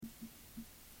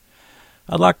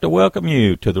I'd like to welcome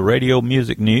you to the Radio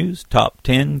Music News Top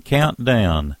 10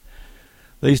 Countdown.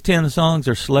 These 10 songs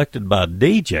are selected by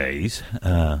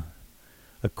DJs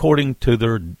according to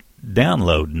their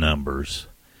download numbers.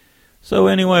 So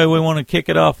anyway, we want to kick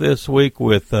it off this week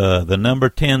with the number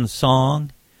 10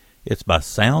 song. It's by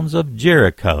Sounds of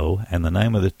Jericho, and the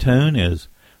name of the tune is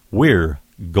We're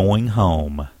Going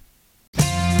Home.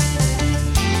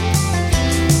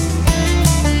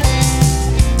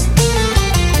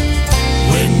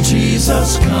 When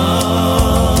Jesus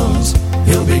comes,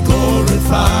 he'll be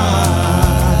glorified.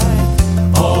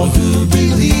 All who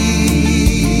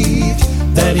believe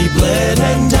that he bled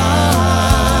and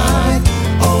died,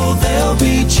 oh, they'll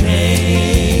be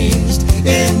changed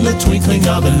in the twinkling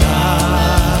of an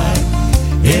eye.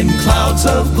 In clouds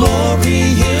of glory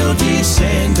he'll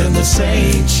descend, and the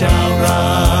saints shall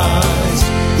rise.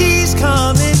 He's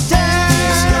coming down.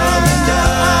 He's coming down.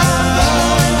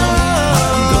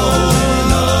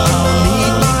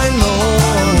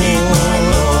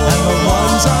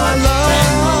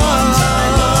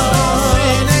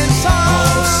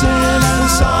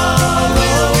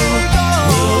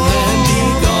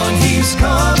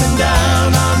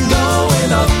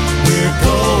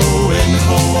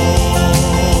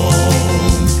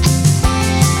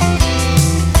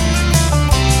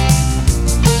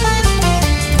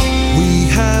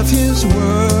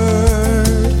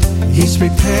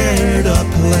 Prepared a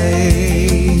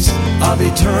place of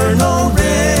eternal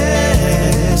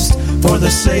rest for the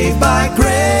saved by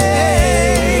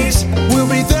grace. We'll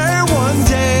be there one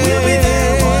day. We'll be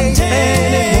there one day.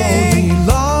 And it won't be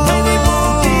long. No, it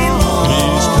won't be long.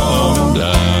 He's coming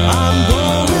down. I'm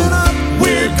going up.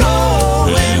 We're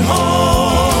going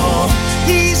home.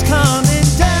 He's coming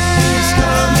down. He's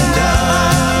coming down.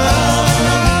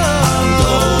 I'm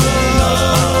going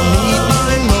up. I'll meet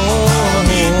my Lord. I'll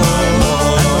meet my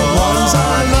Lord.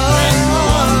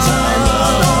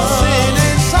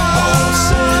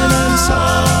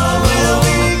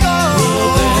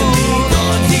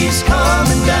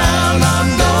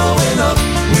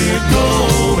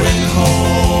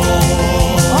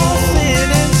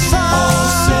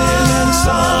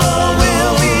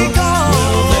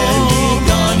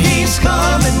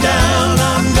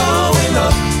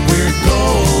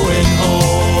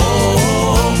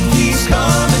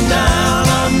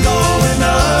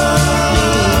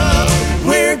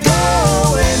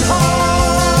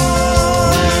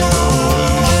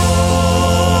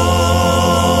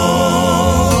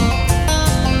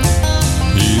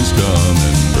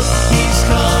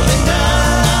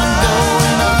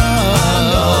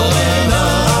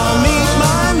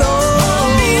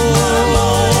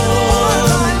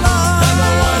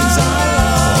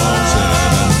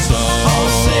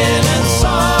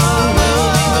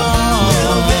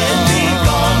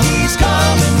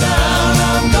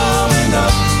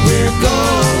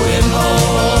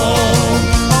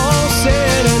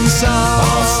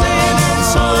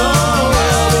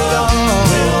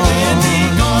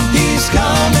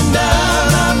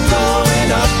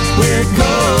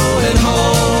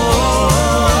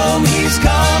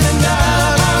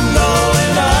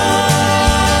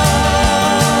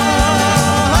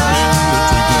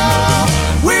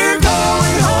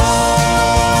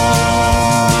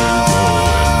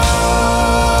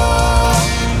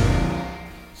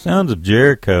 Sounds of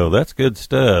Jericho, that's good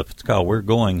stuff. It's called We're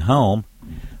Going Home.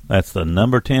 That's the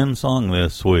number 10 song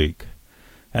this week.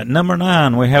 At number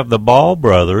 9, we have the Ball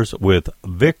Brothers with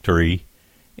Victory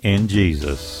in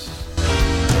Jesus.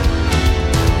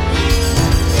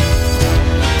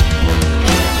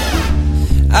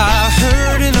 I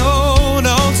heard an old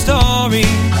story,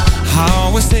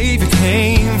 how a Savior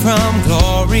came from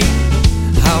glory,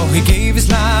 how he gave his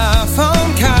life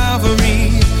on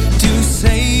Calvary to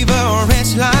save a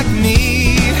wretch like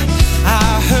me.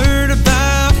 I heard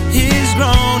about his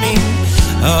groaning,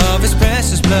 of his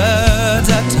precious blood's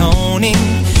atoning.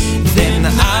 Then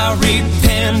I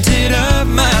repented of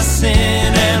my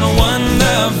sin and won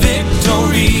the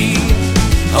victory.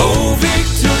 Oh,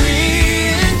 victory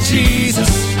in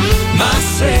Jesus, my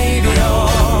Savior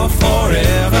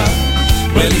forever.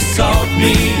 Well, he sought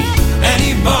me and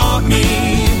he bought me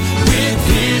with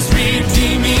his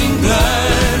redeeming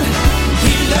blood.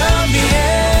 He loved me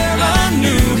ere I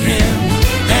knew him,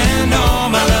 and all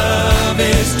my love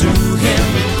is to him.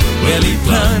 Well, he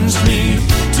plunged me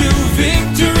to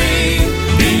victory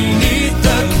beneath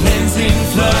the cleansing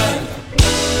flood.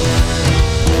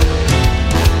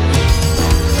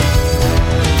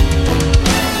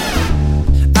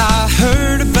 I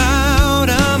heard about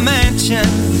a mansion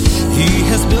he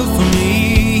has built for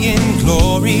me in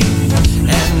glory,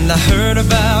 and I heard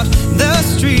about the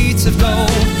streets of gold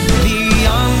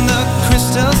beyond the crystal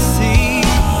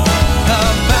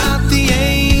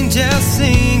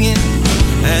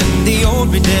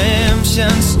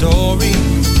redemption story.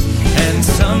 And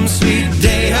some sweet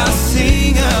day I'll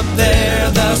sing up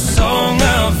there the song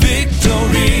of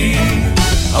victory.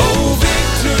 Oh,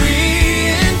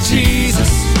 victory in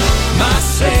Jesus, my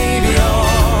Savior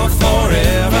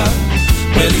forever.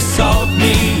 Well, He sought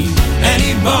me and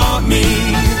He bought me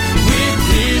with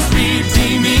His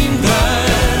redeeming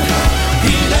blood.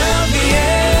 He loved me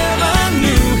ere I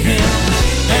knew Him,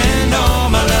 and all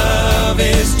my love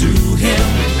is to Him.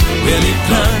 Well, He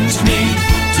plunged me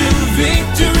to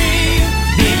victory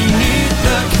beneath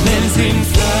the cleansing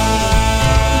flood.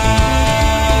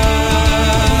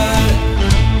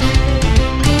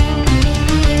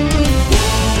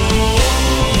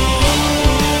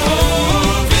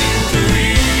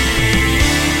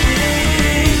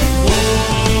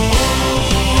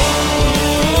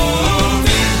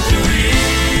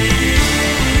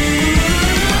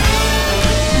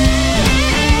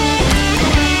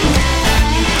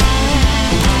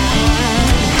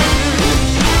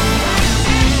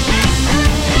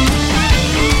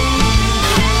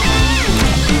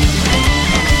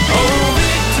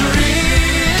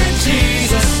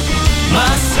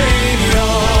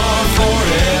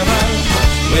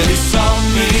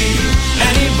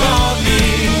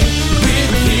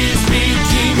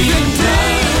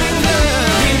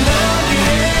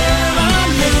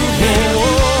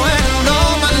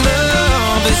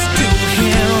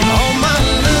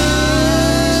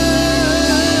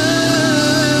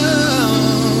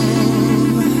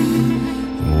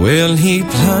 Well, He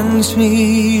plunged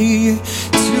me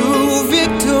to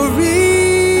victory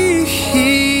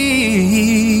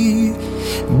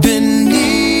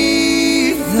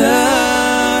beneath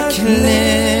the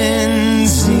cleansing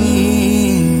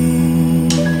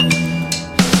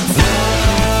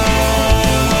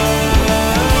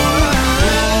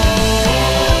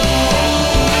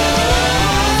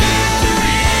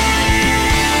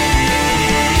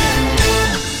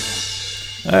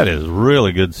That is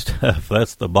really good stuff.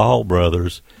 That's the Ball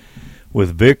Brothers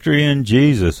with Victory in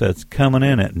Jesus. That's coming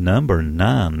in at number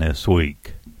 9 this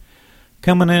week.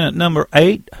 Coming in at number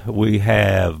 8, we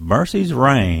have Mercy's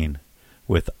Reign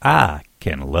with I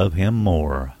Can Love Him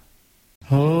More.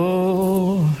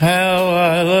 Oh, how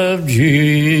I love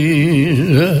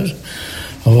Jesus.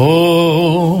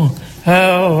 Oh,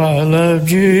 how I love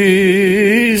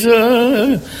Jesus.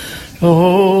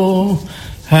 Oh,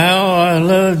 how I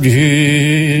love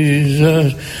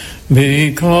Jesus,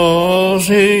 because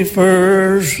He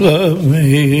first loved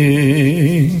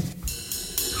me.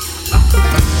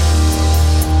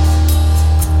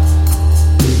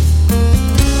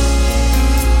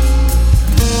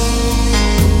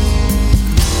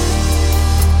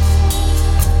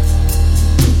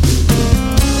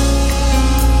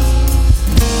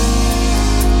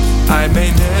 I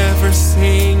may never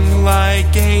sing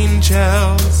like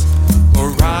angels or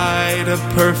write a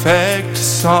perfect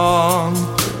song.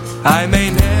 I may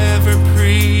never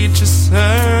preach a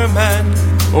sermon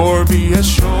or be a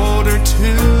shoulder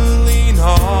to lean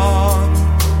on.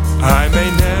 I may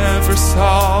never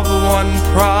solve one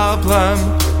problem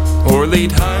or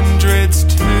lead hundreds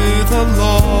to the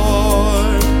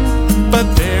Lord.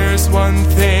 But there's one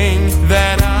thing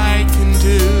that I can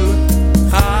do.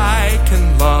 I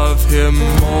can love Him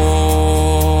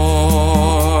more.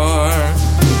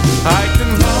 I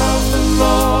can love the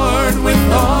Lord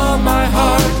with all my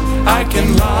heart. I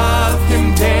can love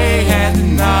Him day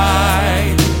and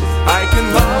night. I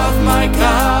can love my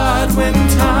God when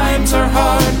times are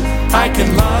hard. I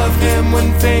can love Him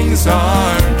when things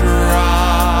aren't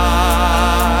right.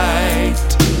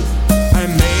 I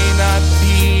may not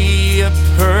be a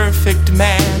perfect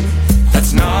man.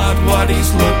 That's not what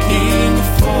He's looking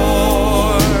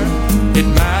for. It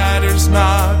matters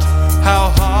not how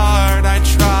hard I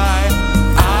try.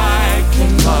 I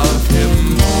can love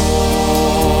Him more.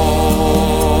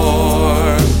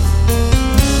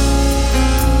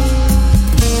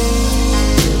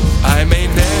 I may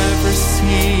never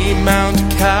see Mount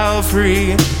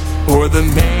Calvary or the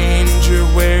manger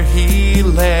where He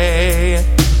lay.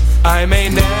 I may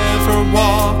never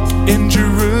walk in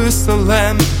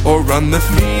Jerusalem or run the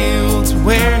fields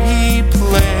where He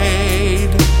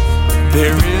played.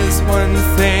 There is one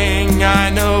thing I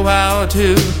know I'll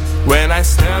do when I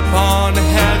step on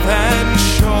heaven's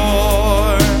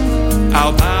shore.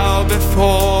 I'll bow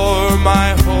before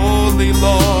my holy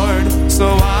Lord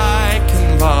so I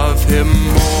can love Him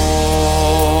more.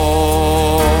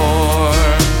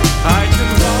 I can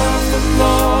love the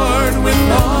Lord with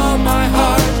all my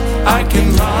heart. I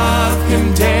can love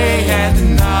Him day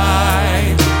and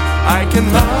night. I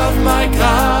can love my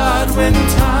God when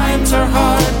times are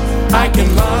hard. I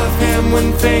can love Him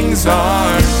when things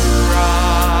aren't right.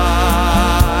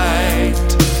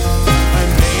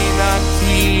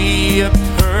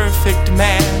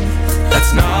 man.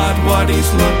 That's not what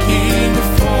he's looking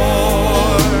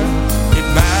for. It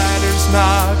matters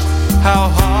not how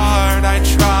hard I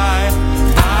try,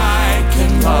 I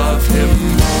can love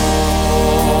him more.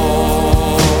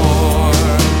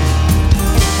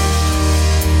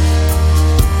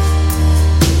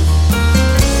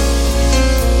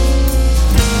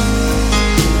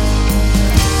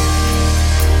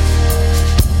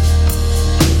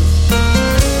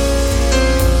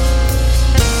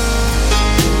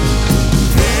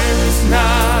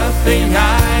 Nothing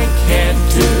I can't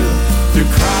do through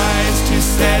Christ who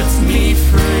sets me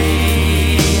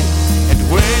free. And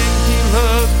when he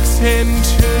looks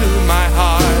into my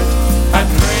heart, I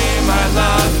pray my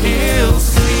love he'll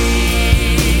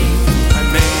see. I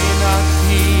may not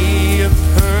be a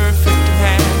perfect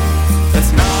man,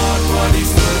 that's not what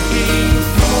he's looking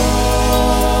for.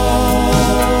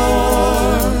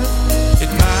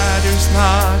 It matters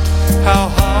not how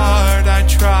hard I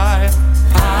try,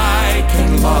 I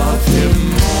can love him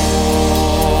more.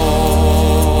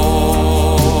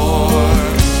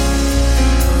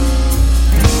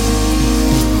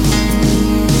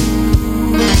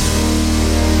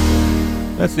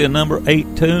 That's the number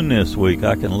 8 tune this week,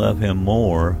 I Can Love Him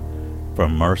More,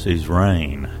 from Mercy's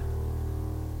Reign.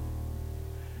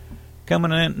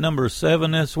 Coming in at number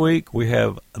 7 this week, we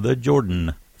have the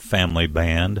Jordan Family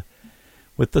Band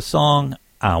with the song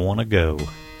I Wanna Go.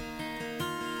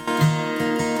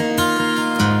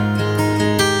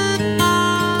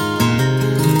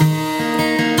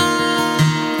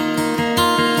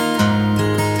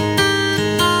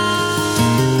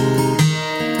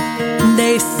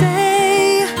 They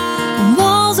say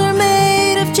walls are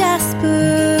made of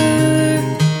jasper.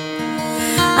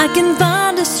 I can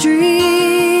find a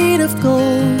street of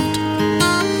gold.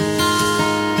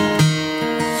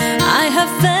 I have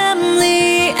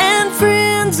family and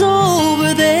friends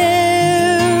over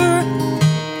there.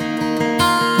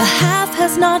 The half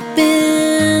has not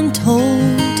been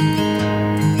told.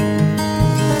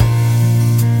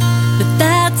 But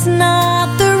that's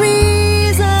not the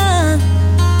reason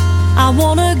I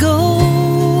wanna go.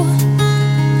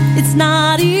 It's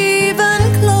not even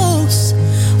close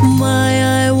why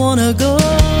I wanna go.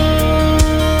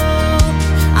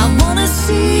 I wanna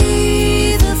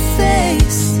see the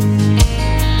face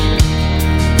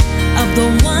of the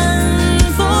one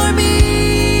for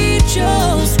me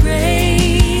chose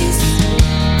grace.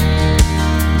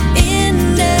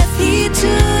 In death he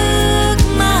took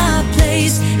my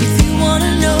place. If you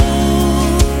wanna know,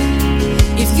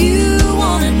 if you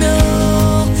wanna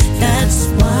know, that's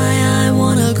why I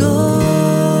wanna go.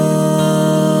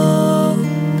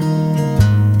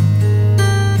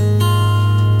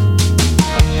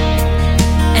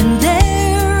 And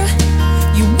there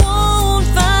you won't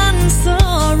find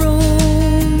sorrow.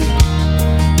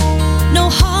 No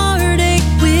heartache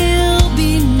will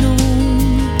be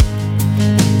known.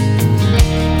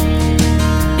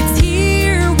 It's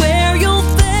here where you'll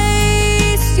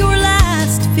face your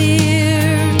last fear.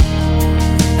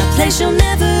 A place you'll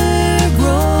never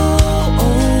grow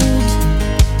old.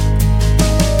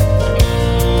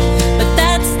 But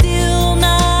that's still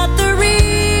not the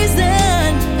reason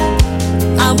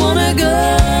I wanna go.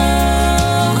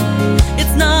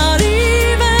 It's not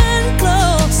even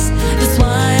close. That's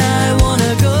why I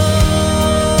wanna go.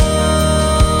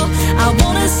 I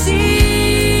wanna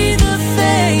see the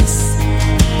face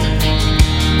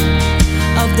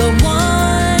of the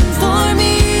one for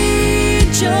me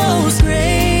chose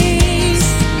grace.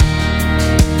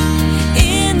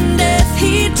 In death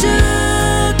he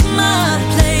took my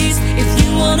place. If you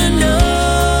wanna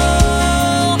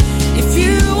know, if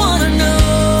you wanna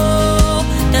know,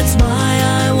 that's why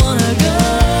I wanna go.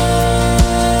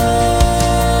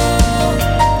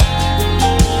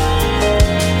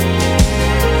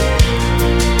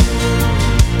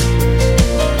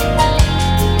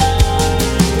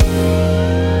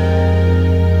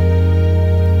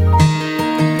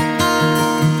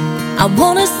 I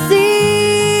wanna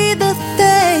see the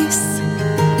face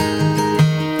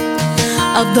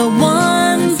of the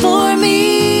one for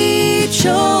me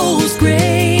chose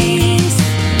grace.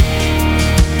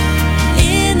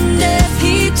 In death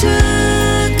he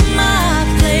took my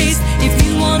place. If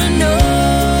you wanna know,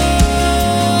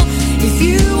 if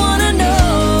you wanna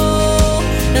know,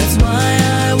 that's why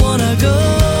I wanna go.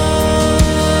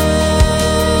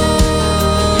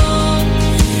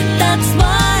 That's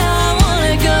why I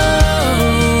wanna go.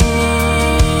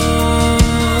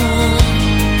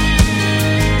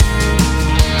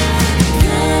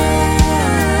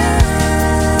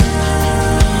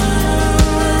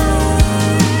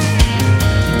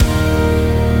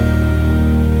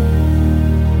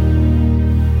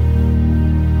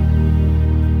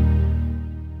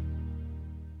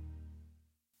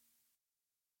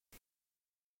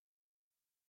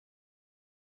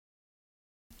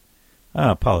 I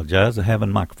apologize. I'm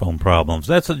having microphone problems.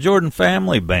 That's the Jordan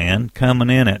Family Band coming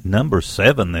in at number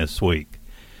 7 this week.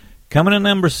 Coming in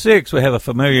number 6, we have a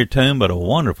familiar tune, but a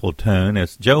wonderful tune.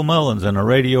 It's Joe Mullins and the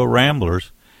Radio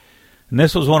Ramblers. And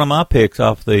this was one of my picks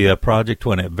off the project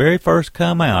when it very first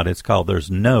come out. It's called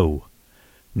There's No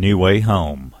New Way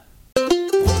Home.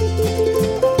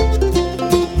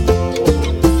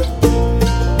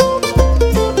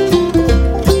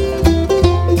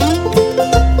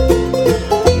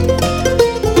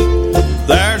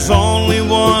 There's only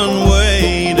one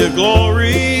way to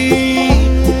glory,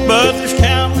 but there's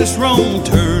countless wrong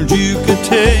turns you could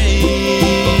take.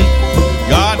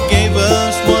 God gave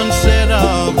us one set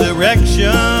of direction,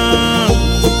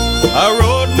 a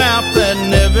road map that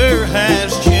never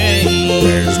has changed.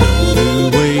 There's no new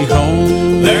way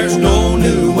home. There's no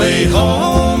new way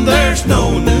home. There's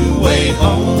no new way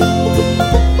home.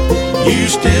 You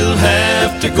still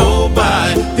have to go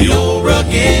by the old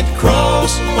rugged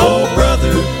cross. Oh,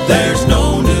 brother, there's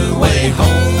no new way home.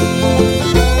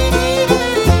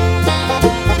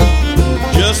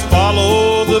 Just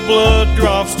follow the blood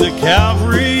drops to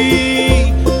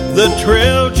Calvary, the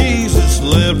trail Jesus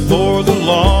left for the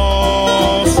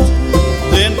lost.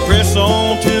 Then press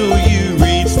on till you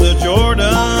reach the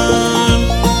Jordan,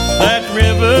 that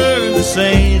river the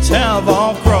saints have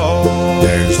all crossed.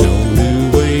 There's no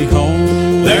new way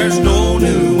home. There's no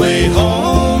new way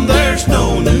home. There's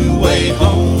no new way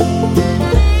home.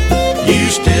 You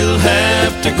still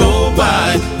have to go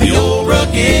by the old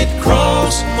rugged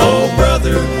cross. Oh,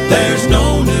 brother, there's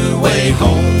no new way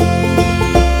home.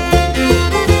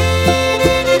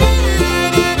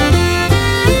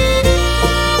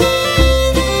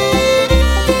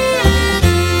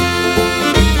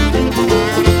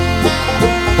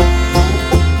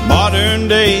 Modern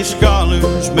day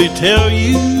scholars may tell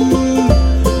you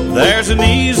there's an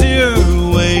easier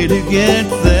way to get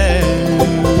there,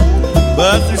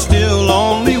 but there's still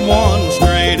only one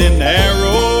straight and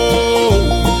narrow.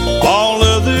 All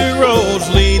other roads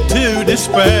lead to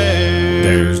despair.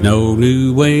 There's no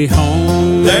new way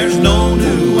home. There's no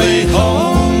new way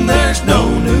home. There's no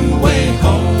new way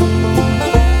home.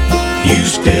 You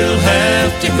still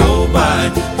have to go by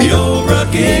the old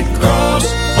rugged cross.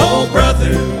 Oh,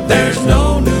 brother, there's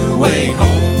no new way home.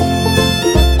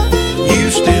 You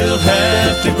still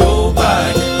have to go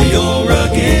by the old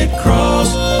rugged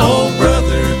cross. Oh,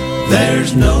 brother,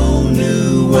 there's no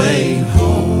new way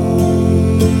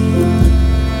home.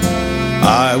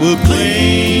 I will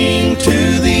cling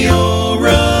to the old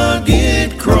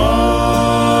rugged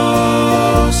cross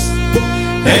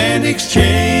and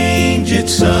exchange it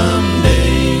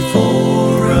someday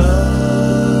for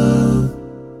a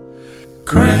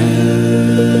crown.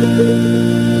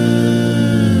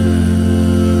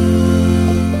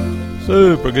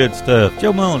 Super good stuff.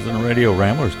 Joe Mullins and the Radio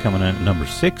Ramblers coming in at number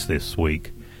 6 this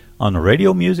week on the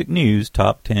Radio Music News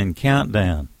Top 10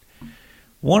 Countdown.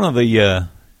 One of the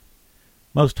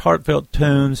most heartfelt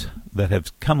tunes that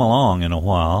have come along in a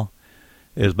while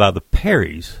is by the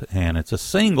Perrys, and it's a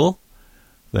single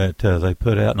that they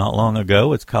put out not long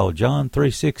ago. It's called John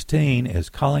 3:16 is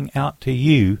Calling Out to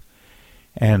You,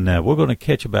 and we're going to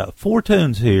catch about 4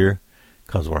 tunes here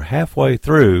because we're halfway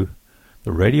through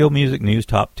the Radio Music News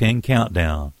Top 10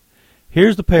 Countdown.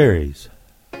 Here's the Perrys.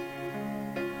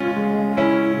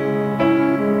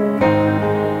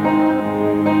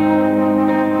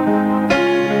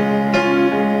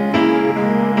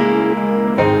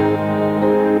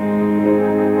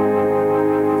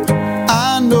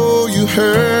 I know you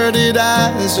heard it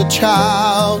as a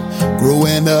child,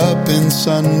 growing up in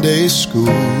Sunday school.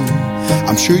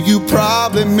 I'm sure you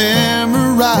probably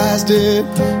memorized it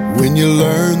when you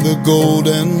learned the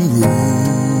golden rule.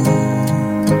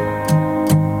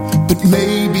 But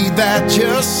maybe that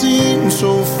just seems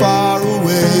so far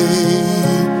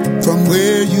away from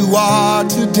where you are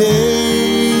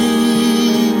today.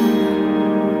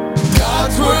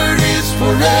 God's word is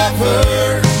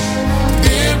forever,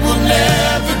 it will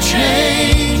never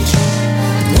change.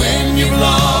 When you've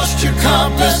lost your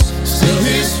compass, still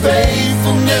His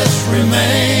faithfulness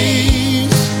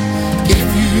remains. If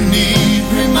you need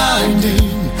reminding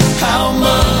how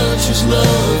much His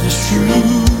love is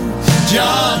true,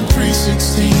 John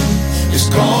 3:16 is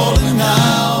calling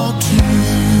out to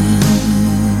you.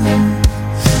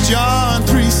 John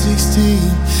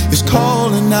 3:16 is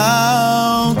calling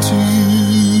out to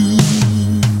you.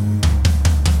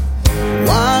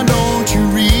 Why don't you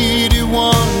read it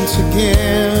once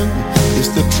again? It's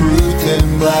the truth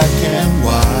in black and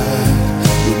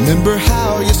white. Remember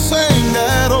how you sang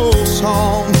that old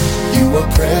song, you are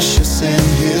precious in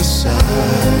His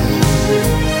sight.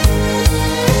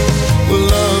 With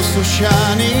love so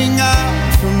shining out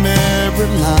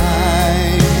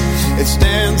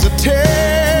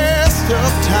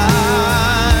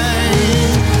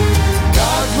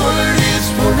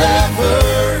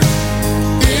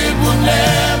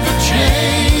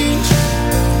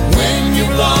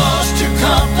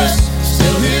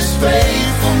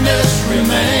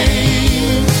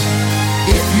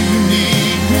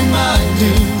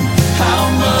reminding how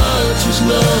much His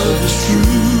love is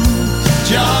true.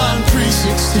 John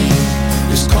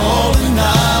 3:16 is calling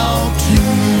out to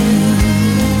you.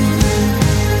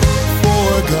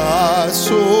 For God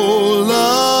so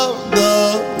loved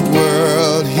the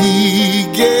world, He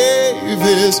gave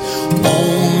His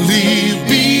only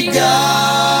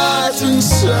begotten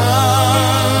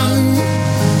Son,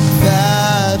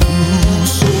 that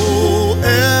whosoever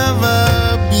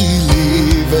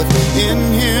believeth in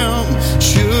Him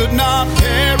should not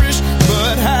perish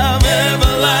but have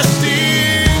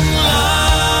everlasting life.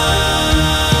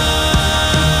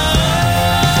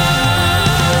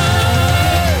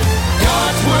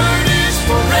 God's word is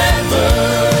forever,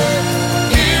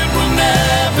 it will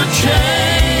never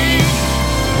change.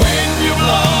 When you've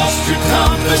lost your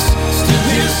compass, still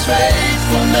His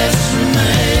faithfulness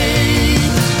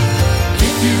remains.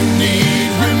 If you need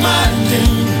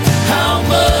reminding how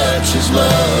much His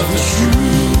love is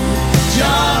true,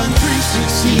 John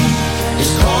 3:16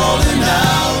 is calling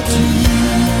out to you.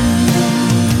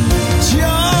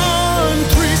 John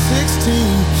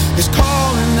 3:16 is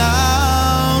calling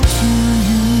out to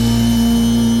you.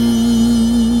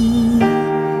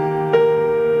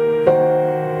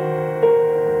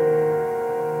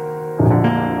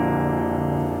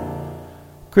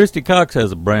 Christy Cox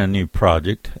has a brand new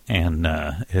project, and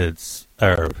it's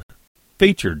our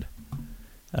featured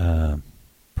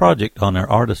project on our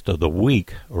Artist of the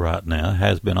Week right now.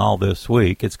 Has been all this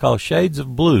week. It's called Shades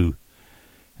of Blue,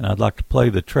 and I'd like to play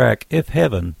the track If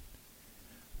Heaven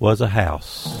Was a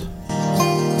House.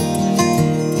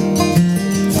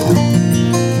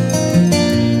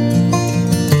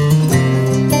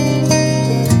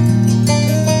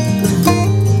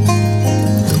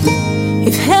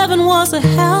 If heaven was a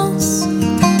house,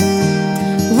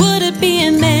 would it be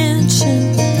a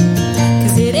mansion?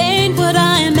 'Cause it ain't what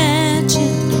I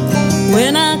imagined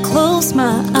when I close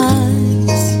my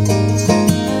eyes.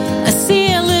 I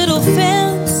see a little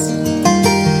fence,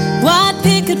 white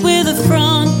picket with a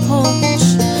front porch,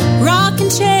 rocking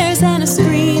chairs and a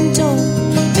screen door.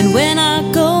 And when I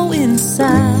go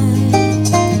inside,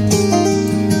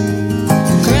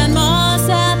 Grandma's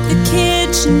at the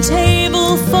kitchen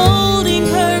table folding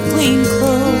her clean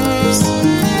clothes.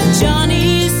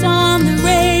 Johnny's on the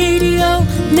radio,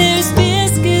 and there's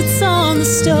biscuits on the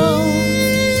stove.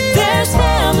 There's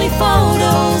family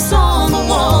photos on the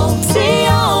wall, see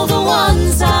all the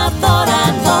ones I thought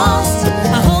I'd lost.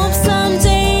 I hope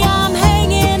someday I'm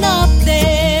hanging up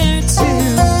there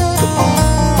too.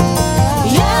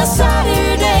 Yeah,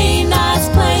 Saturday nights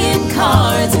playing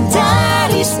cards and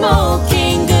Daddy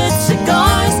smoking good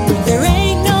cigars. There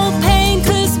ain't no pain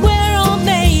 'cause we're all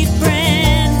made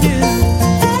brand new.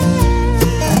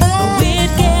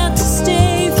 We'd get to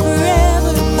stay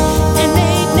forever and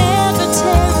they'd never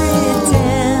tear it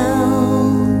down.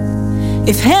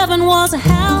 If heaven was a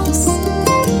house,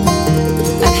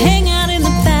 I'd hang out in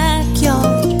the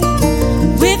backyard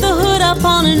with the hood up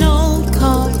on an old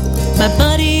car, my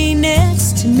buddy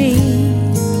next to me.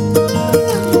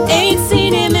 Ain't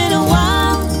seen him in a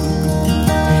while,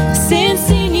 since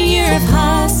senior year of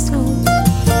high school.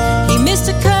 He missed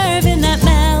a curve in that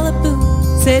Malibu,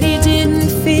 said he didn't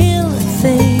feel a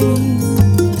thing.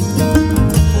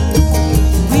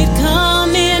 We'd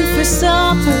come in for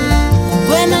supper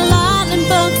when the lightning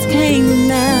bugs came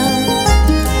down.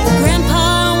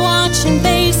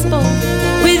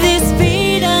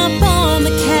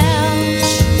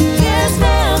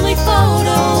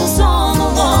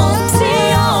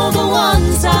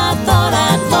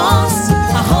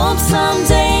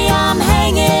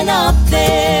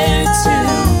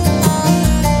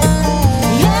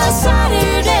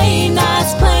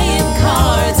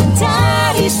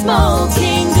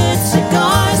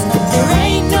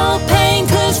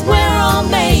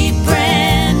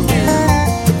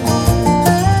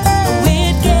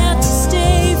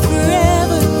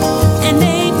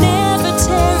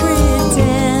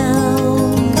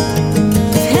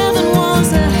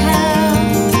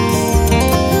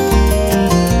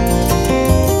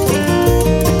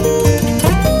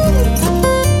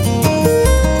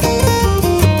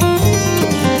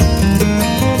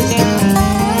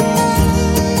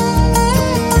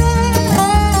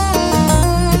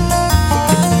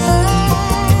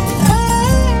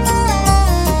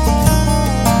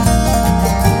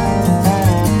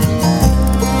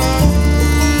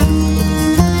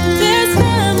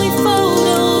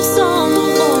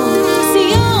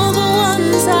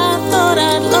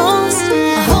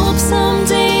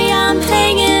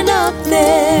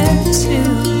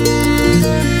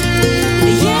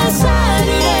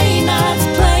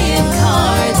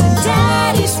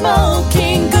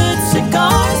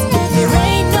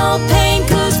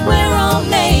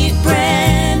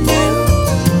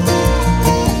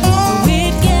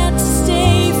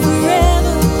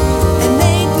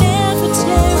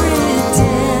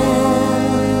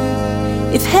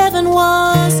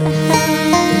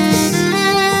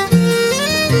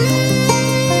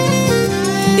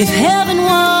 if heaven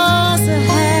was a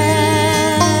house.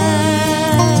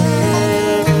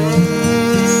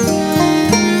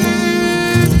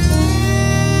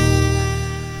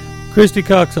 Christy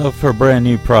Cox off her brand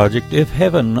new project, If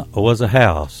Heaven Was a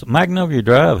House. Magnolia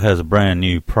Drive has a brand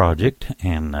new project,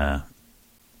 and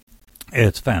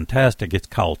it's fantastic. It's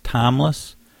called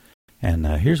Timeless, and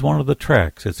here's one of the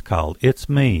tracks. It's called It's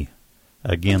Me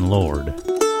Again, Lord.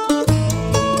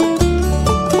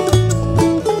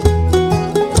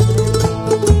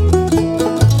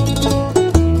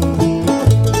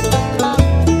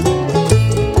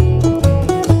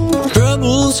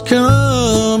 Troubles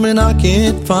come and I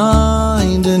can't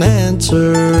find an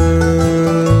answer.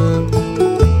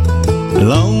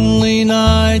 Lonely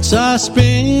nights I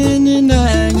spend in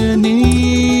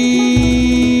agony.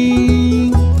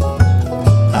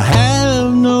 I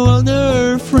have no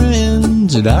other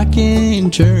friends that I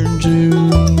can turn to.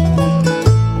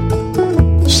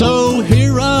 So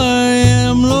here I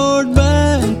am, Lord,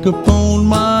 back upon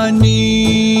my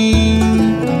knees.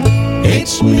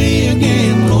 It's me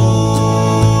again,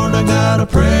 Lord. I got a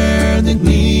prayer that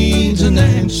needs an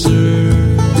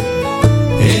answer.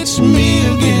 It's me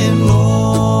again,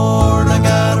 Lord. I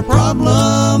got a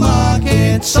problem I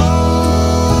can't solve.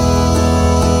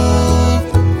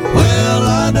 Well,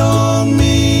 I don't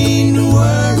mean to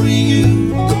worry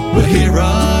you, but here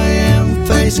I am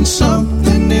facing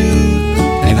something new,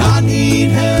 and I need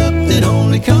help that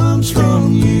only comes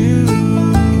from you.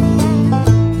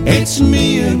 It's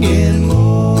me again, Lord.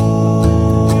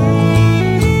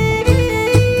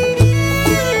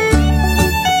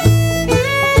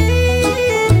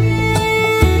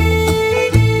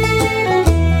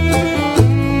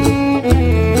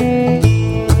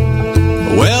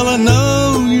 Well, I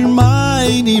know you're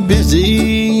mighty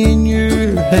busy in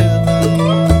your heaven,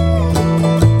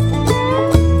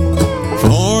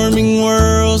 forming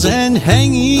worlds and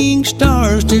hanging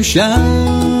stars to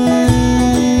shine.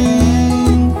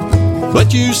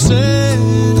 But you said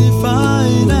if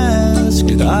I'd ask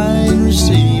it, I'd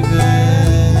receive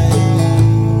it.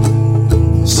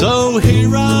 So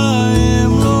here I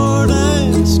am, Lord,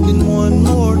 asking one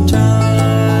more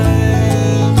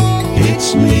time.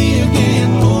 It's me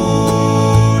again,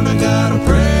 Lord. I got a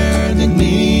prayer that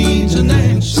needs an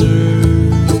answer.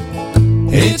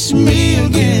 It's me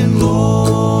again,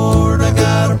 Lord. I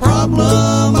got a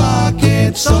problem I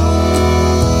can't solve.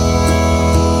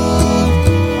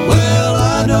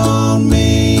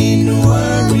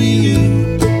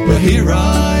 Here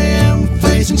I am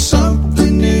facing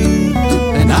something new,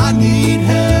 and I need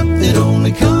help that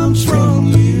only comes from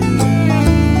you.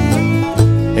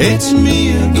 It's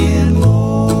me again, Lord.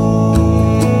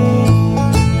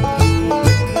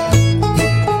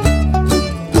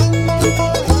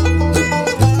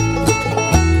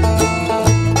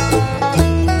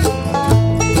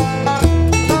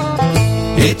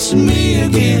 It's me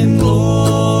again,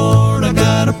 Lord. I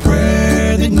got a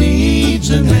prayer that needs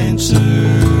an answer.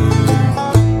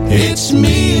 It's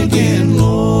me again,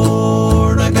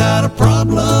 Lord. I got a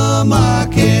problem I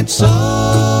can't solve.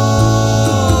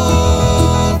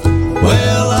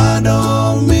 Well, I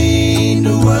don't mean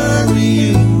to worry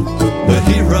you, but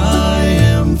here I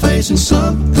am facing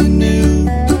something new,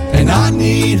 and I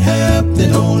need help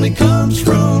that only comes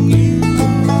from you.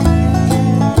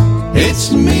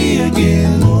 It's me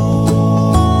again, Lord.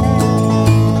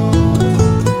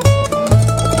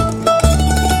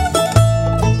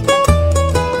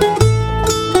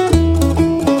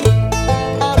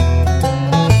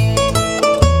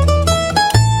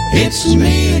 It's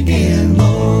me again,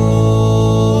 Lord.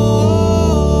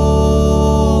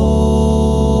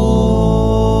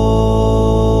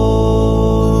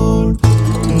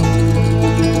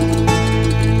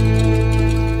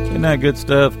 Isn't that good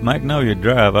stuff? Magnolia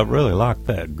Drive, I really like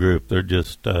that group. They're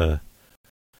just, they've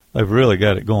really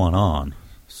got it going on.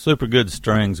 Super good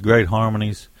strings, great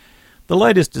harmonies. The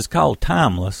latest is called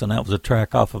Timeless, and that was a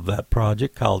track off of that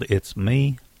project called It's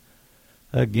Me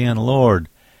Again, Lord.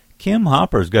 Kim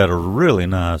Hopper's got a really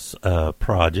nice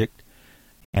project,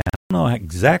 and I don't know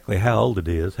exactly how old it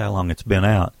is, how long it's been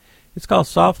out. It's called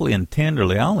Softly and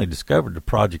Tenderly. I only discovered the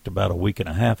project about a week and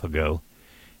a half ago.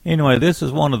 Anyway, this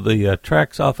is one of the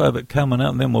tracks off of it coming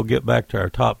up, and then we'll get back to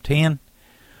our top 10.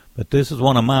 But this is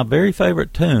one of my very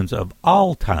favorite tunes of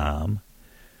all time.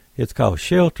 It's called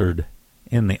Sheltered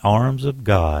in the Arms of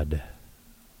God.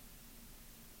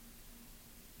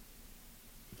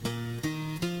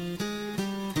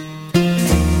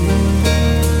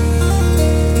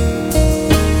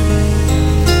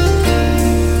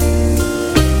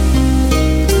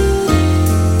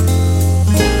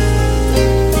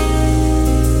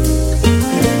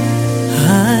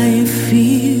 I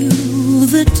feel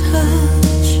the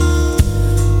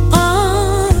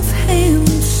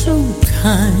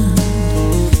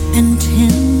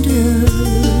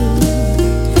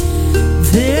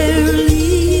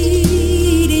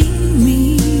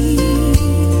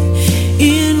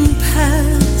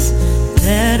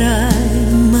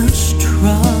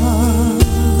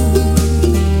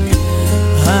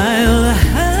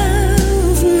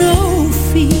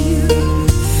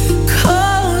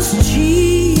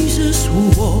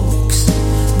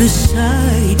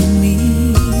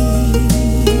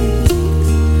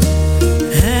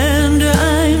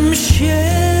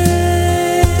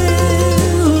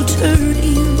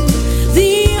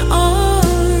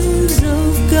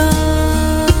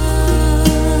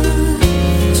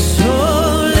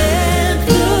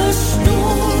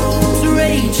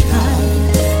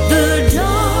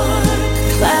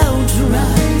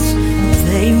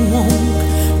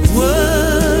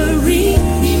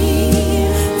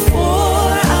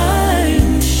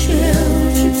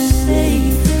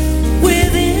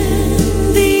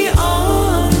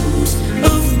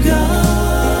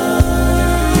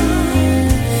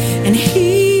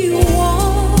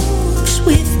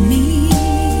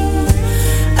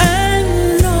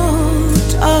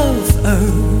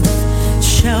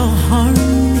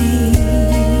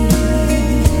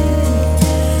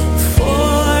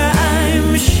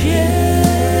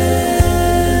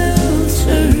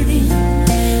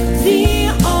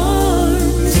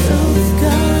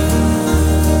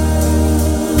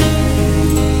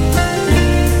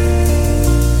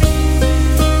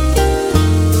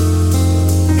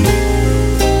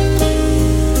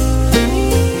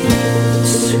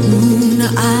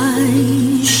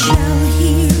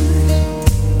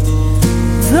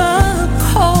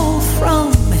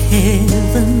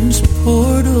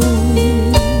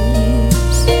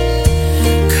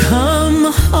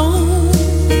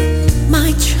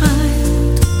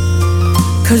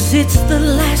it's the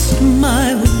last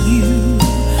mile you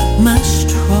must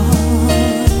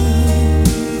trod,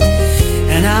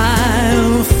 and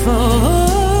I'll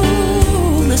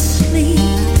fall asleep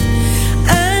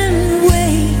and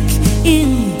wake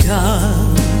in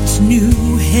God's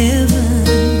new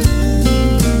heaven,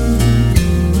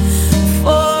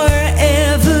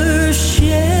 forever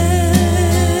sheltered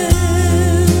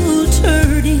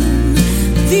in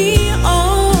the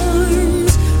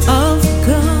arms of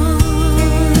God.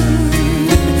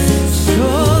 So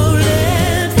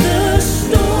let the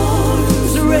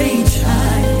storms rage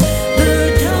high, the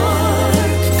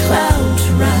dark clouds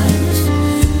rise,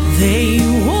 they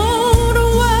won't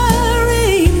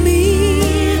worry me,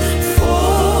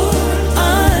 for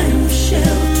I'm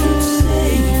sheltered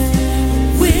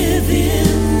safe within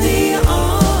the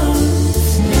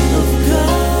arms of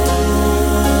God.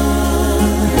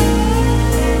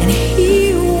 And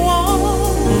He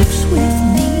walks with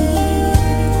me,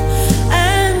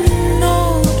 and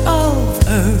naught of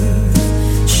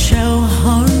earth shall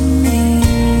harm me,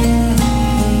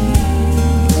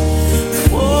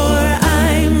 for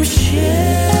I'm sheltered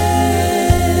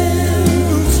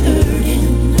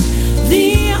in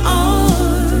the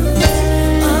arms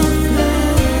of God.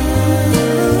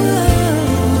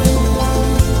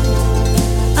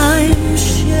 I'm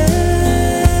sheltered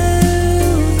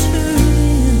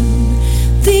in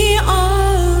the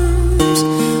arms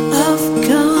of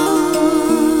God.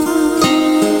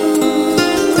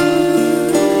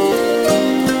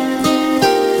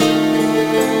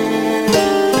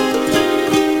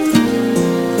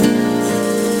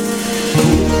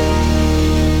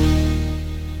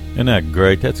 Isn't that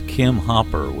great? That's Kim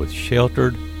Hopper with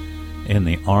Sheltered in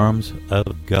the Arms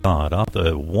of God off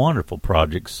the wonderful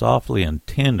project Softly and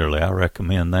Tenderly. I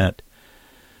recommend that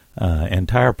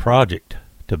entire project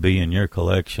to be in your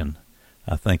collection.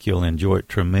 I think you'll enjoy it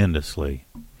tremendously.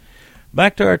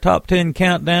 Back to our top 10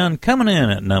 countdown. Coming in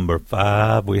at number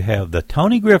 5, we have the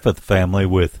Tony Griffith family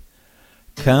with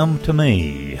Come to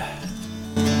Me.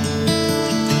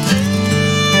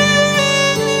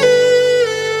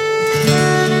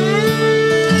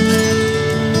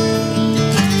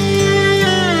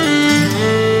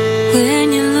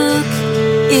 When you look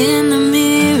in the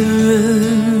mirror,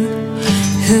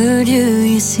 who do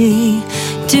you see?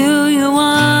 Do you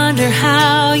wonder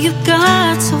how you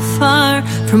got so far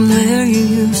from where you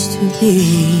used to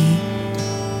be?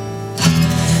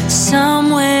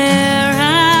 Somewhere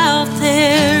out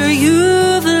there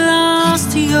you've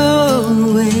lost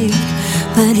your way,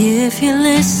 but if you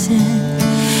listen,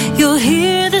 you'll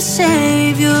hear the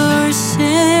Savior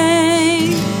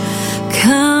say,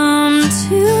 come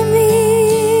to me,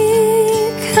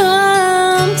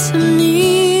 come to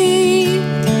me.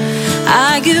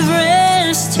 I give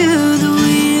rest to the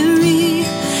weary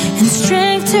and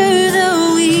strength to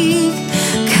the weak.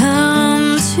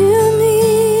 Come to me,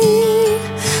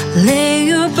 lay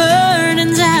your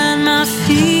burdens at my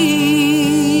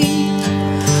feet,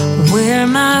 where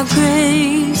my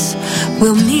grace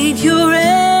will meet your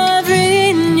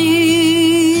every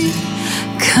need.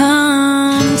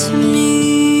 Come to me.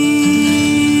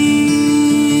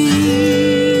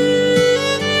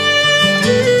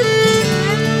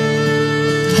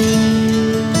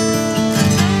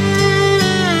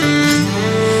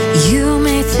 You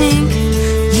may think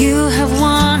you have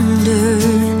wandered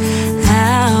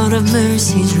out of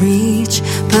mercy's reach,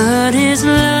 but His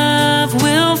love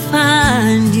will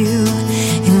find you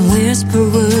in whisper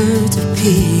words of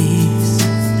peace.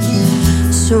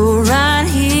 So right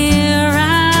here,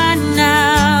 right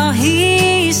now,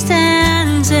 He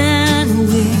stands and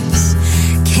waits.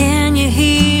 Can you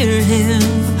hear Him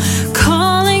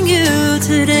calling you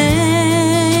today?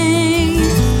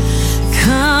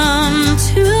 Come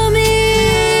to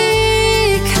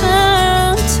me,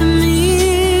 come to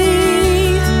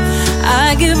me.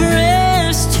 I give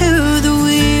rest to the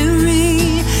weary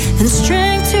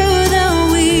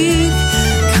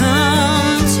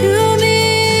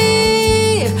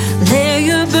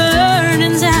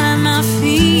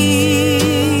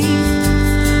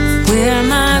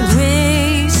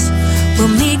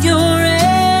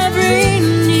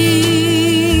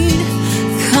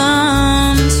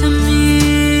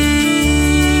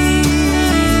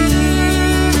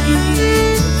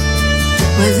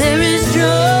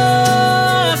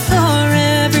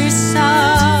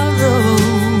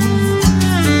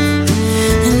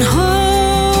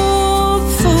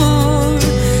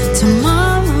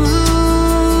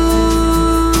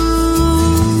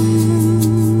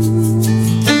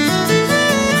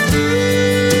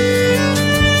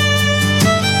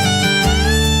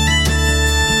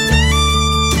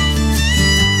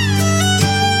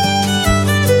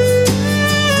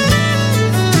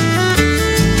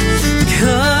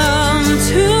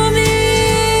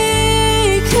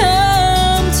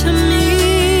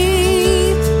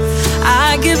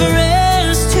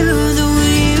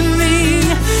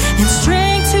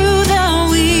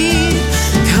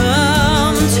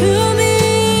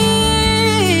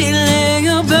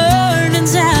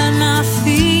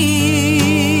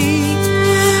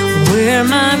where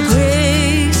my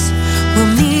grace will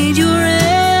meet your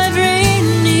every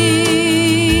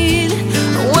need,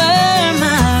 where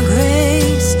my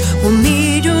grace will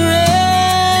meet your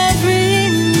every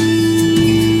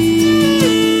need.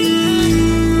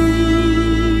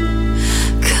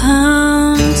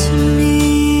 Come to me.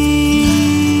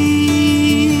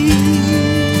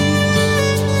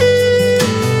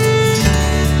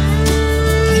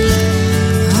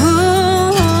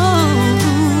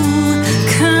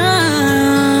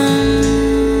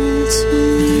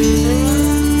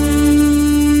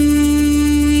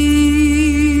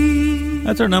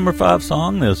 That's our number 5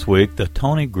 song this week, the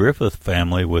Tony Griffith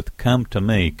Family with Come to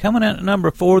Me. Coming in at number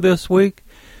 4 this week,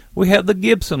 we have the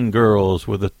Gibson Girls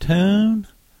with the tune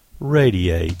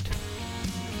Radiate.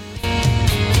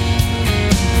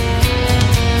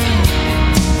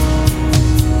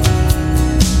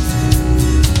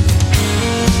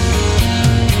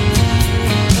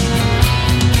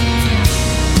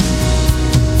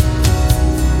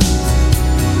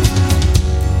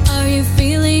 Are you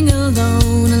feeling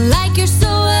alone, like you're so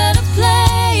out of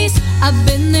place? I've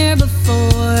been there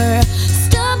before,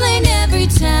 stumbling every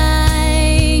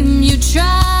time you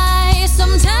try.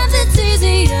 Sometimes it's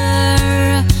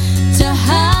easier to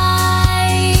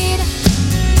hide.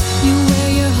 You wear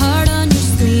your heart on your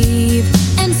sleeve,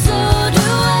 and so do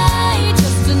I.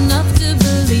 Just enough to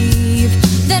believe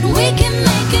that we can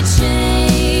make a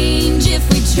change if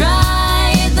we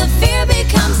try. The fear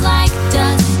becomes like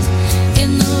dust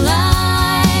in the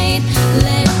light.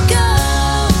 Let go,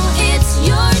 it's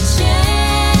your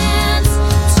chance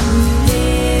to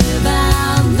live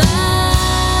out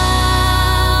loud.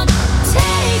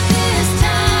 Take this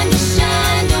time to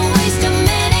shine, don't waste a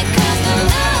minute, 'cause the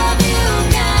love you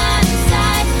got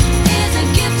inside is a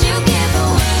gift you give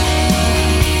away.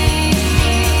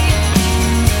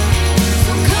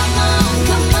 So come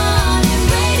on and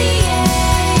radiate.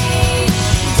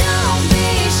 Don't be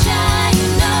shy, you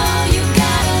know you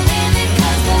gotta live it,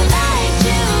 'cause the light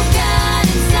you got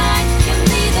inside can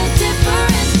be the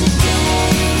difference today.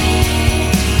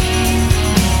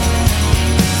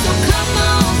 So come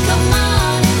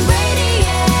on and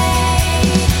radiate.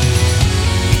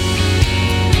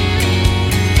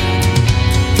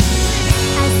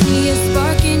 I see a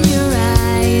spark in your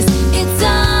eyes. It's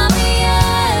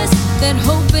obvious that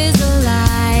hope is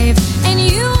alive, and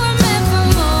you are meant for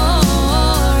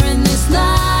more in this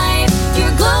life.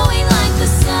 You're glowing like the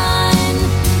sun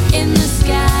in the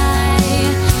sky.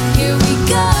 Here we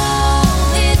go,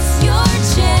 it's your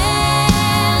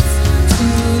chance to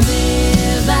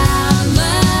live out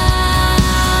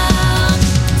loud.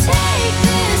 Take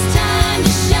this time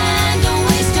to shine, don't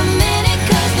waste a minute,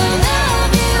 'cause the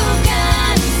love you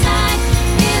got inside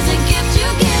is a gift you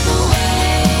give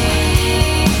away.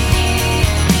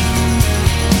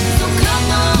 So come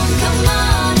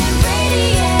on and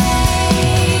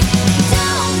radiate.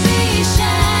 Don't be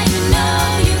shy, you know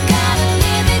you gotta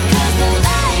live it, 'cause the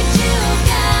light you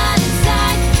got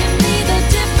inside can be the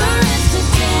difference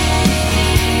today.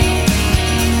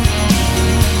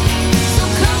 So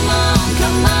come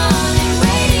on and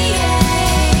radiate.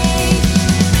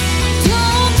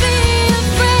 Don't be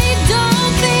afraid,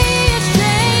 don't be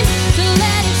ashamed to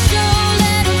let it show,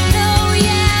 let it know,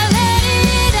 yeah, let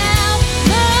it out.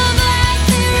 Love like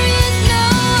there is no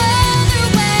other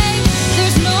way.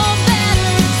 There's no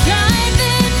better time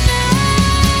than now.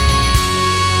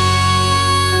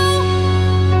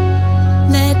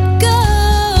 Let go,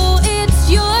 it's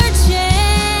your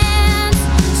chance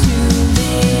to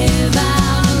live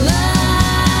out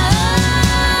loud.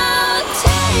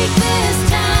 Take this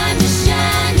time to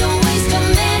shine, don't waste a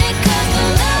minute, 'cause the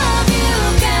love you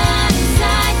got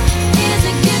inside is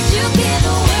a gift you give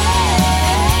away.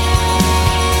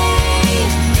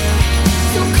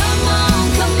 So come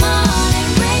on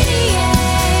and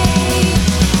radiate.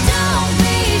 Don't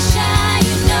be shy,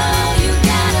 you know you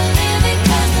gotta live it,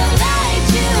 'cause the light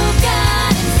you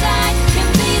got inside can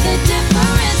be the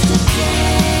difference today.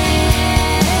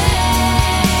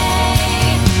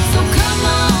 So come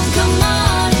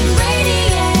on and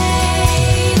radiate.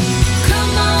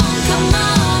 Come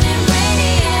on and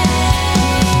radiate.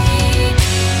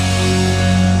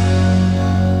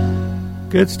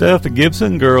 Good stuff, the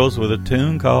Gibson Girls with a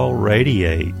tune called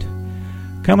Radiate.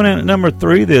 Coming in at number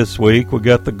 3 this week, we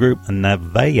got the group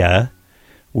Nevaeh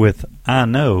with I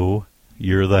Know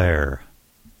You're There.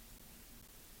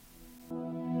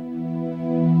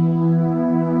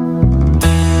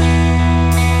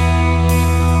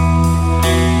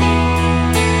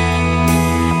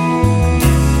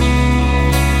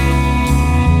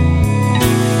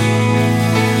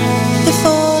 If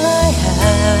all I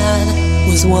had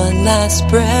was one last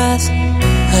breath,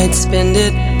 I'd spend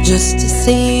it just to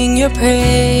sing your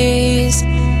praise,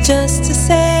 just to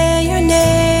say your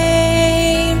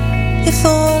name. If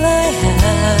all I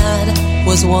had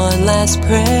was one last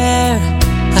prayer,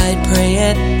 I'd pray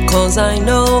it, 'cause I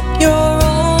know you're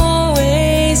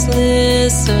always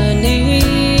listening.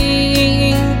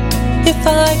 If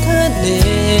I could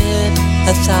live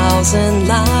 1,000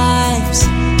 lives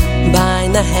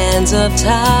bind the hands of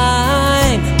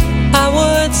time, I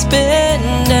would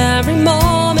spend every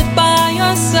moment by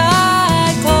your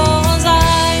side, 'cause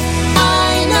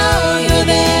I know you're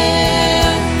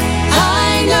there, I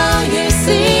know you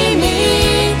see me.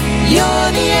 You're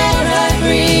the air I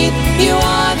breathe, you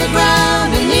are the ground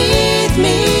beneath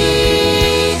me.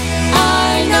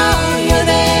 I know you're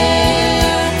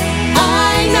there,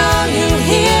 I know you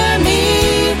hear me.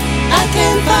 I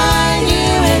can find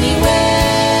you anywhere.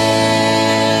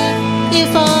 If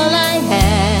all I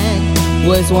had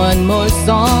was one more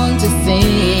song to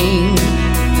sing,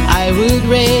 I would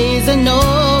raise a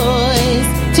noise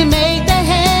to make the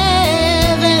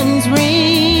heavens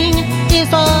ring. If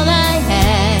all I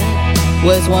had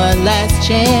was one last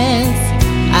chance,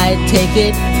 I'd take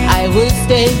it, I would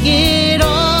stake it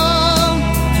all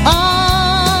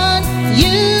on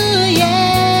you,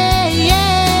 yeah,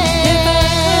 yeah. If I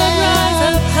could rise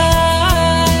up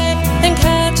high and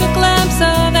catch a glimpse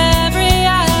of every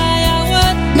eye, I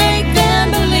would make them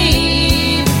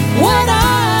believe what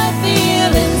I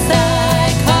feel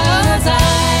inside, 'cause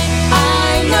I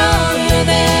know you're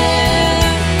there,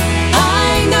 I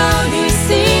know you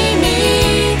see me.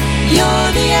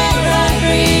 You're the air I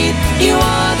breathe, you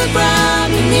are the ground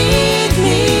beneath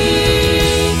me.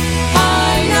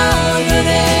 I know you're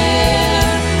there,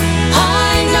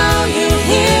 I know you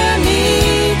hear me.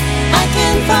 I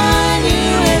can find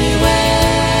you anywhere.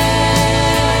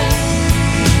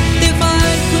 If I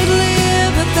could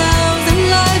live 1,000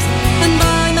 lives and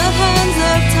bind the hands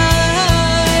of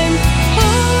time,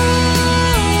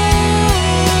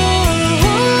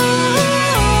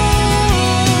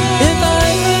 if I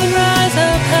could rise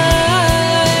up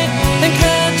high and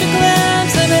catch a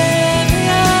glimpse of every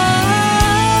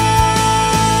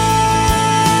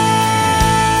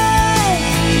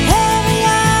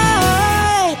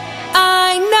eye, I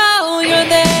know you're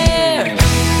there,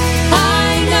 I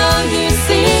know you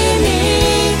see me.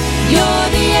 You're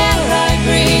the air I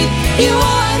breathe, you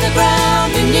are the ground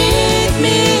beneath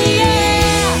me.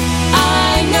 Yeah,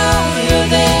 I know you're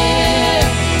there,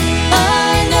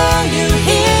 I know you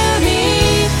hear me.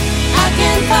 I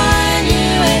can find you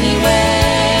anywhere.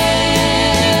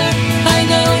 I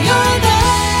know you're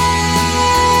there,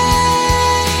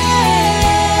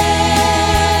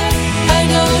 I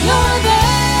know you're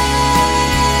there,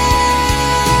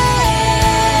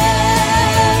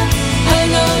 I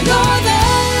know you're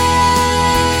there,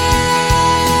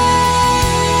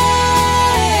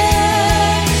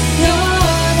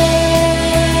 you're there.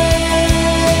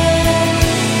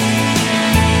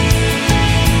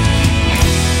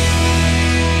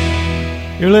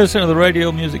 You're listening to the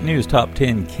Radio Music News Top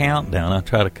 10 Countdown. I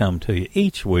try to come to you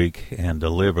each week and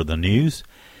deliver the news.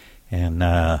 And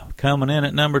coming in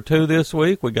at number 2 this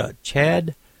week, we got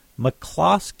Chad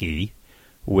McCloskey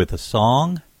with a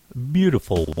song,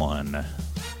 Beautiful One.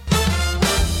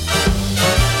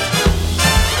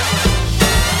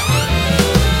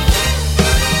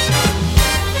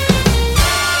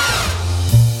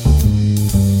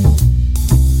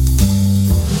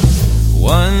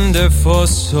 Wonderful,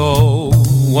 so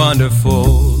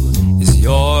wonderful is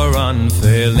your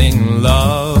unfailing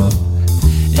love.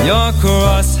 Your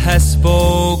cross has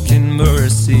spoken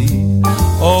mercy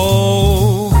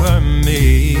over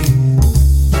me.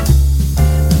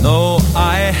 No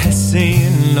eye has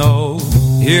seen, no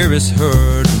ear has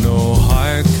heard, no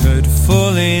heart could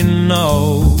fully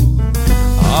know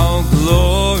how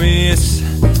glorious,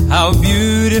 how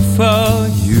beautiful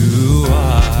you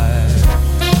are.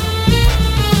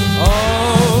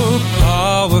 Oh,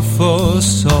 powerful,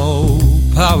 so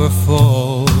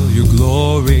powerful, your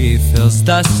glory fills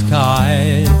the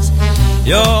skies.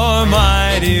 Your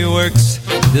mighty works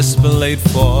displayed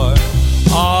for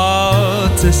all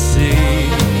to see.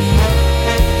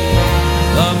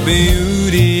 The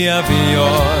beauty of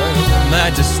your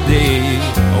majesty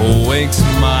awakes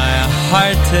my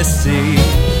heart to see.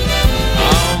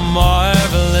 How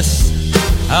marvelous,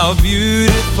 how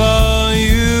beautiful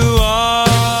you are.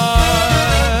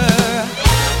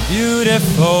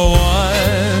 Beautiful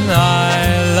one I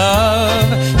love,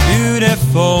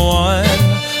 beautiful one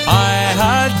I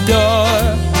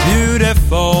adore,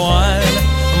 beautiful one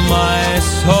my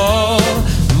soul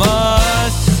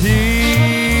must sing.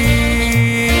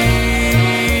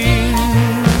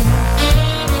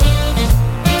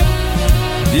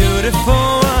 beautiful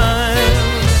one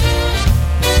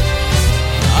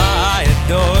I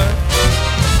adore.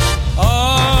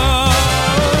 Oh,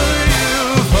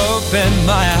 you've opened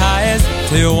my eyes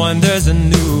to your wonders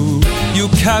anew. You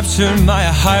captured my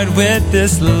heart with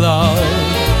this love.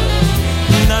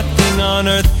 Nothing on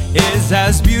earth is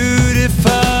as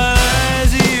beautiful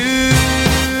as you.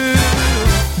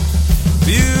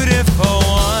 Beautiful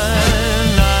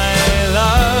one I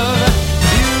love.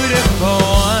 Beautiful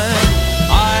one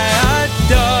I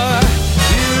adore.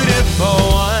 Beautiful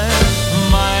one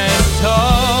my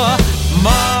soul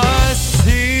must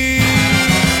see.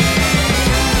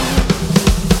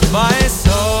 My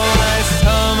soul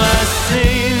must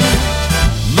sing.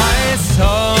 My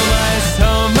soul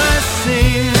must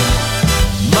sing.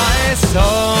 My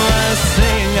soul must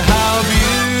sing how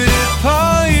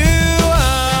beautiful you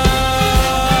are.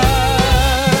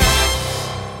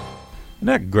 Isn't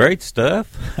that great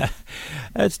stuff?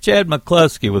 That's Chad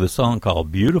McCluskey with a song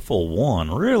called Beautiful One.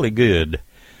 Really good.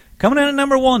 Coming in at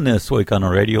number 1 this week on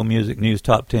our Radio Music News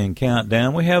Top 10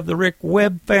 Countdown, we have the Rick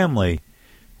Webb Family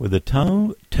with the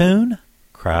tune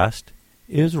Christ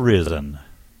is Risen.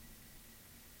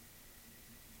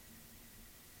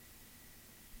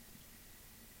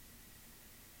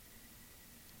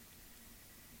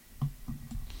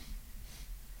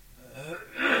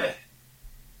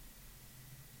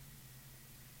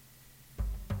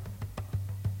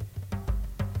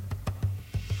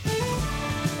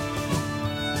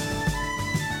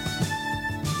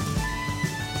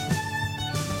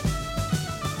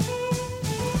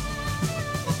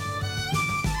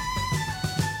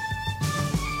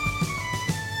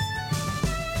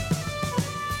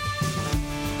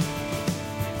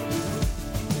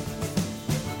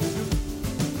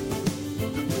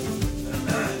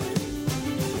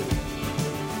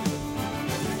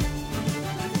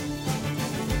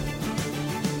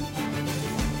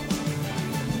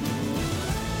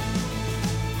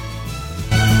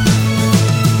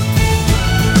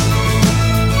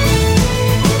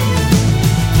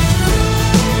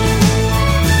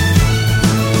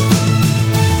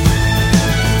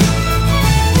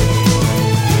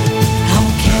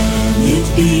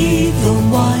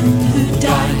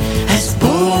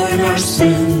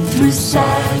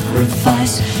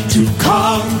 To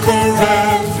conquer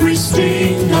every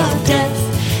sting of death,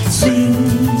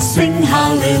 sing, sing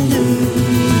hallelujah.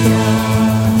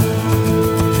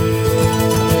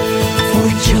 For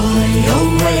joy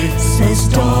awaits as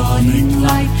dawning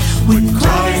light when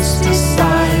Christ's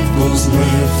disciples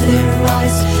lift their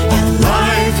eyes.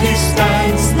 Alive he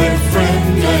stands, their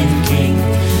friend and king.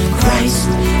 Christ,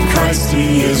 Christ,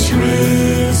 he is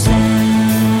risen.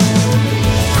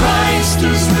 Christ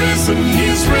is risen,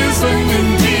 he's risen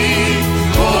indeed.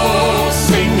 Oh,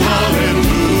 sing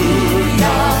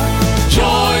hallelujah.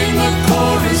 Join the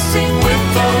chorus, sing with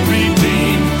the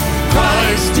redeemed.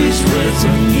 Christ is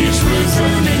risen, he's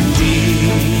risen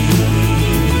indeed.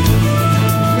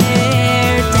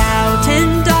 Where doubt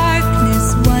and darkness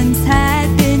once had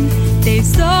been, they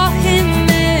saw him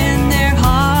and their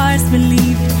hearts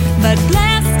believed. But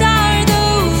blessed are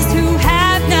those who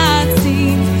have not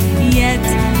seen, yet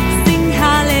sing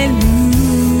hallelujah.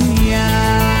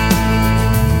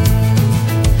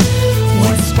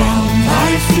 Once bound by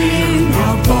fear,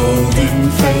 now bold in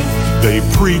faith, they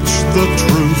preach the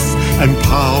truth and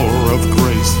power of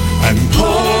grace, and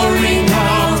pouring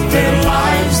out their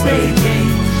lives they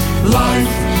gave,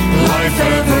 life, life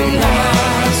everlasting.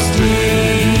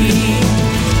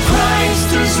 Christ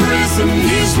is risen,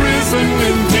 he's risen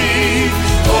indeed.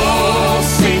 Oh,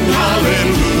 sing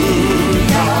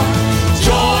hallelujah.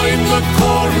 Join the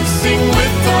chorus, sing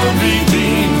with the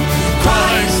redeemed.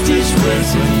 Christ is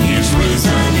risen, he's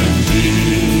risen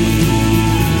indeed.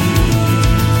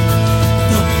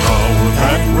 The power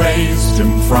that raised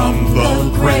him from the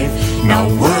grave now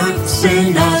works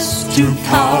in us to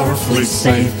powerfully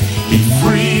save. He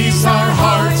frees our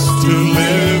hearts to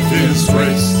live his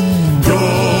race. Go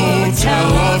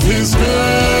tell of his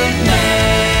goodness.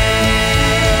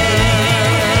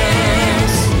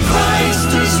 Christ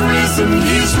is risen,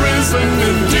 he's risen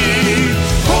indeed.